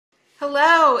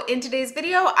Hello, in today's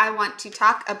video, I want to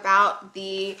talk about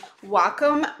the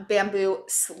Wacom Bamboo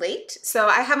Slate. So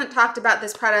I haven't talked about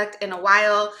this product in a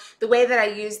while. The way that I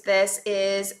use this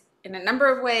is in a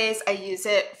number of ways. I use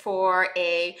it for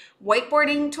a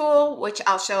whiteboarding tool, which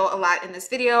I'll show a lot in this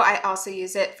video. I also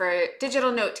use it for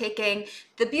digital note taking.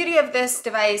 The beauty of this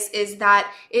device is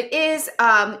that it is,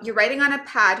 you're writing on a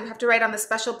pad, you have to write on the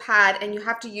special pad and you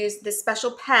have to use this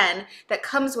special pen that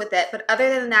comes with it. But other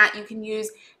than that, you can use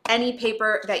any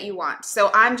paper that you want. So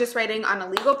I'm just writing on a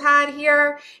legal pad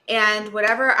here, and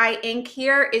whatever I ink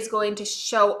here is going to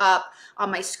show up on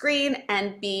my screen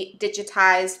and be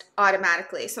digitized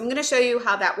automatically. So I'm going to show you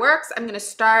how that works. I'm going to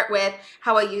start with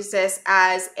how I use this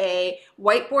as a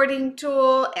whiteboarding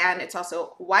tool, and it's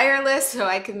also wireless, so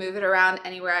I can move it around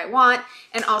anywhere I want,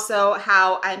 and also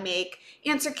how I make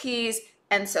answer keys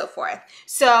and so forth.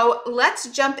 So let's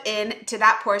jump into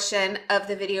that portion of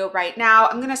the video right now.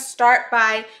 I'm gonna start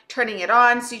by turning it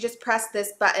on. So you just press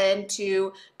this button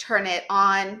to turn it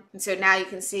on. And so now you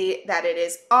can see that it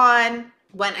is on.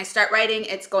 When I start writing,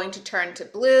 it's going to turn to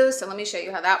blue. So let me show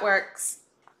you how that works.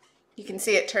 You can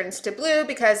see it turns to blue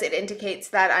because it indicates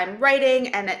that I'm writing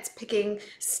and it's picking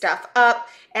stuff up.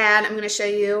 And I'm going to show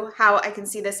you how I can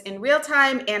see this in real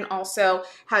time and also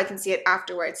how I can see it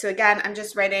afterwards. So again, I'm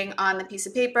just writing on the piece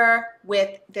of paper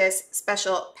with this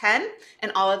special pen,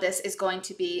 and all of this is going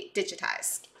to be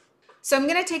digitized. So I'm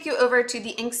going to take you over to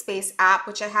the Inkspace app,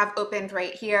 which I have opened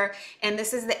right here. And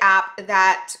this is the app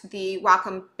that the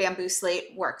Wacom Bamboo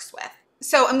Slate works with.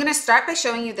 So I'm going to start by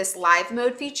showing you this live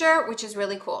mode feature, which is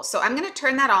really cool. So I'm going to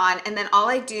turn that on, and then all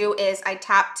I do is I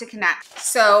tap to connect.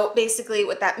 So basically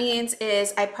what that means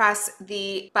is I press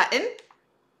the button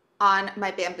on my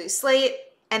Bamboo Slate,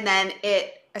 and then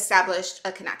it established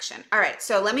a connection. All right,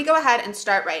 so let me go ahead and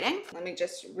start writing. Let me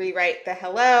just rewrite the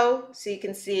hello so you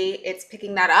can see it's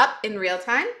picking that up in real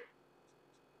time.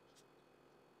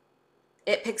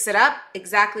 It picks it up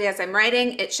exactly as I'm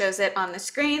writing. It shows it on the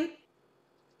screen,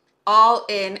 all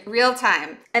in real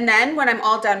time. And then when I'm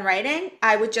all done writing,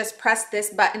 I would just press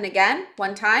this button again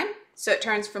one time. So it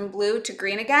turns from blue to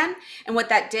green again. And what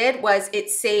that did was it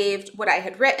saved what I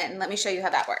had written. Let me show you how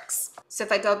that works. So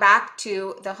if I go back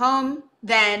to the home,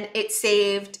 then it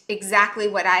saved exactly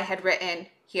what I had written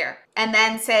here. And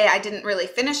then say I didn't really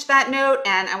finish that note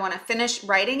and I want to finish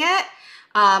writing it.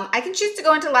 I can choose to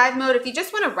go into live mode. If you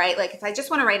just want to write, like if I just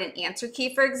want to write an answer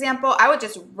key, for example, I would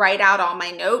just write out all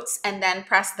my notes and then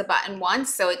press the button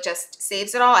once, so it just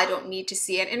saves it all. I don't need to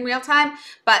see it in real time,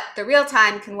 but the real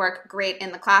time can work great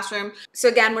in the classroom. So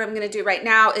again, what I'm going to do right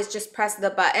now is just press the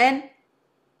button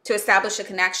to establish a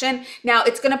connection. Now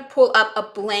it's going to pull up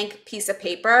a blank piece of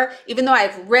paper. Even though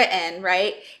I've written,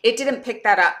 right, it didn't pick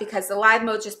that up because the live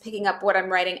mode is just picking up what I'm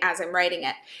writing as I'm writing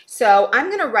it. So I'm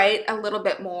going to write a little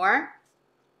bit more.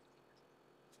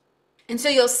 And so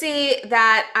you'll see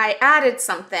that I added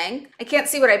something. I can't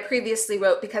see what I previously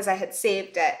wrote because I had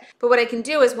saved it. But what I can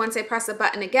do is once I press the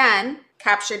button again,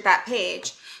 captured that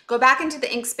page, go back into the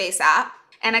Inkspace app,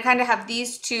 and I kind of have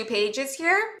these two pages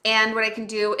here. And what I can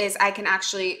do is I can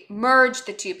actually merge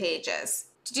the two pages.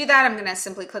 To do that, I'm going to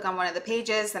simply click on one of the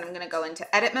pages, then I'm going to go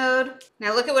into edit mode.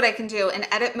 Now look at what I can do. In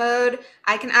edit mode,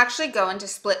 I can actually go into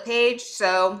split page.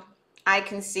 So I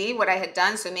can see what I had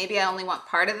done. So maybe I only want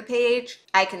part of the page.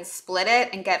 I can split it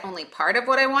and get only part of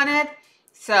what I wanted.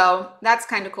 So that's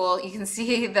kind of cool. You can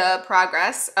see the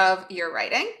progress of your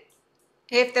writing.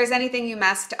 If there's anything you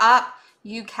messed up,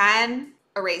 you can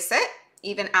erase it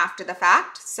even after the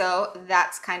fact. So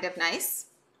that's kind of nice.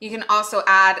 You can also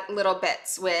add little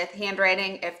bits with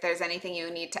handwriting if there's anything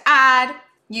you need to add.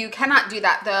 You cannot do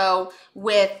that though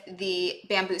with the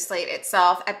Bamboo Slate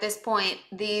itself. At this point,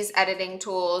 these editing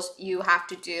tools you have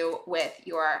to do with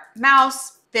your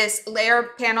mouse. This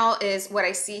layer panel is what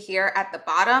I see here at the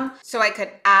bottom. So I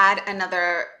could add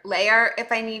another layer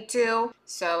if I need to.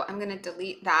 So I'm gonna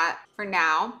delete that for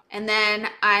now. And then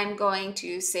I'm going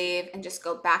to save and just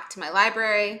go back to my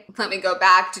library. Let me go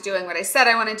back to doing what I said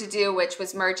I wanted to do, which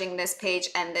was merging this page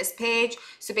and this page.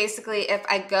 So basically if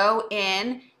I go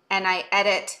in and I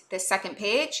edit this second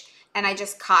page and I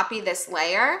just copy this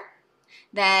layer,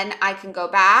 then I can go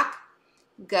back,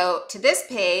 go to this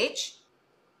page,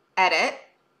 edit,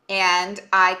 and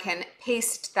I can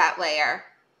paste that layer.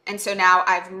 And so now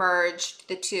I've merged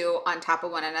the two on top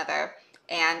of one another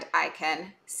and I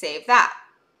can save that.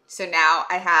 So now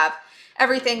I have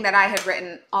everything that I had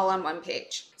written all on one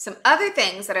page. Some other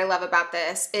things that I love about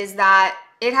this is that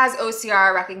it has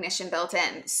OCR recognition built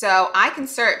in. So I can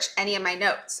search any of my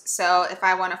notes. So if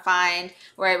I want to find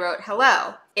where I wrote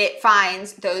hello, it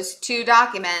finds those two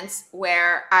documents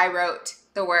where I wrote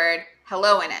the word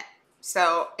hello in it.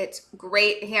 So it's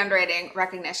great handwriting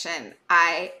recognition.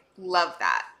 I love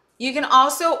that. You can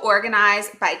also organize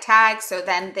by tag, so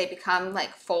then they become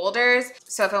like folders.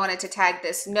 So if I wanted to tag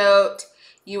this note,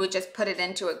 you would just put it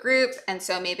into a group. And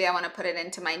so maybe I want to put it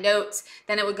into my notes,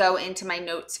 then it would go into my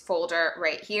notes folder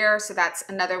right here. So that's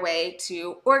another way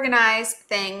to organize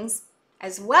things.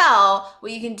 As well,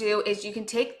 what you can do is you can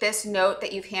take this note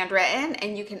that you've handwritten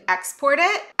and you can export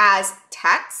it as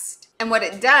text. And what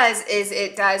it does is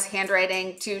it does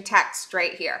handwriting to text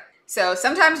right here. So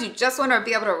sometimes you just want to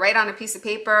be able to write on a piece of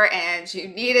paper and you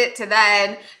need it to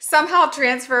then somehow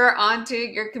transfer onto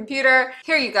your computer.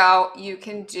 Here you go. You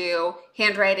can do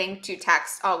handwriting to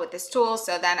text all with this tool.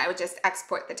 So then I would just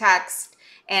export the text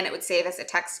and it would save as a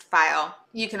text file.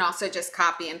 You can also just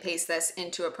copy and paste this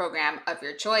into a program of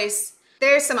your choice.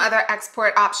 There's some other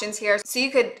export options here. So you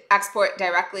could export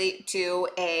directly to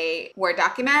a Word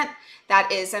document.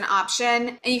 That is an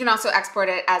option. And you can also export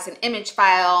it as an image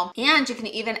file, and you can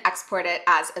even export it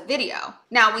as a video.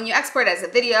 Now, when you export as a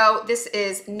video, this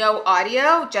is no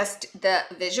audio, just the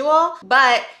visual,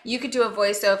 but you could do a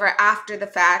voiceover after the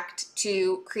fact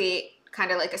to create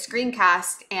kind of like a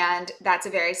screencast, and that's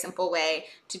a very simple way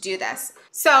to do this.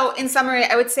 So in summary,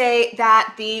 I would say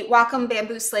that the Wacom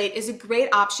Bamboo Slate is a great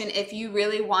option if you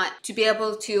really want to be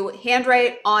able to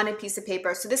handwrite on a piece of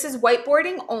paper. So this is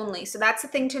whiteboarding only. So that's the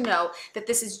thing to know, that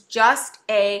this is just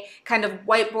a kind of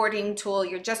whiteboarding tool.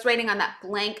 You're just writing on that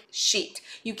blank sheet.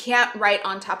 You can't write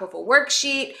on top of a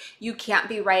worksheet. You can't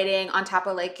be writing on top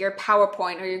of like your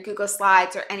PowerPoint or your Google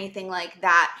Slides or anything like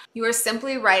that. You are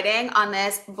simply writing on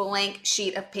this blank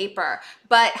sheet of paper.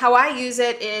 But how I use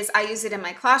it is I use it in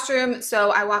my classroom.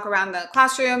 So I walk around the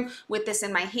classroom with this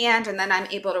in my hand, and then I'm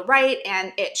able to write,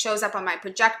 and it shows up on my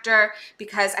projector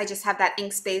because I just have that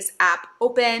Inkspace app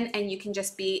open, and you can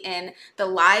just be in the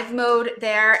live mode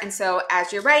there. And so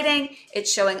as you're writing,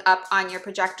 it's showing up on your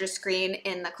projector screen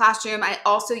in the classroom. I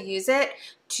also use it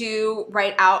to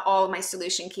write out all of my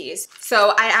solution keys.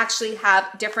 So I actually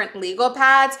have different legal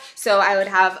pads. So I would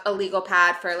have a legal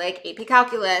pad for like AP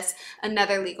Calculus,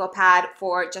 another legal pad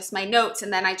for just my notes,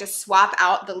 and then I just swap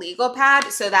out the legal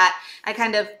pad so that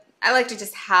I like to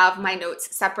just have my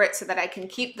notes separate so that I can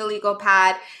keep the legal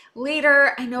pad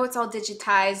later. I know it's all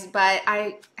digitized, but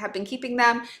I have been keeping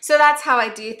them. So that's how I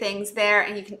do things there,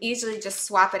 and you can easily just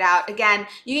swap it out. Again,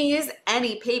 you can use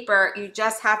any paper. You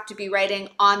just have to be writing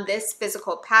on this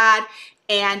physical pad,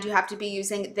 and you have to be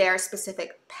using their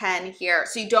specific pen here.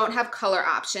 So you don't have color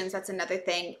options. That's another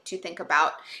thing to think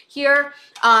about here.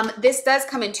 This does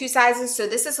come in two sizes. So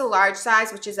this is a large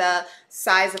size, which is a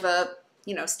size of a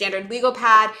standard legal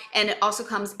pad, and it also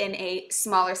comes in a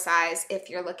smaller size if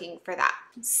you're looking for that.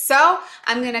 So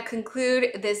I'm going to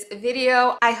conclude this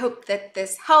video. I hope that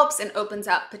this helps and opens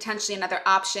up potentially another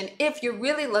option if you're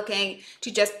really looking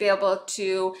to just be able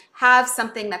to have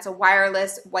something that's a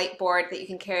wireless whiteboard that you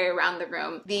can carry around the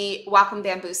room. The Wacom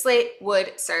Bamboo Slate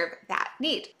would serve that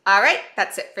need. All right,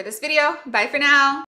 that's it for this video. Bye for now.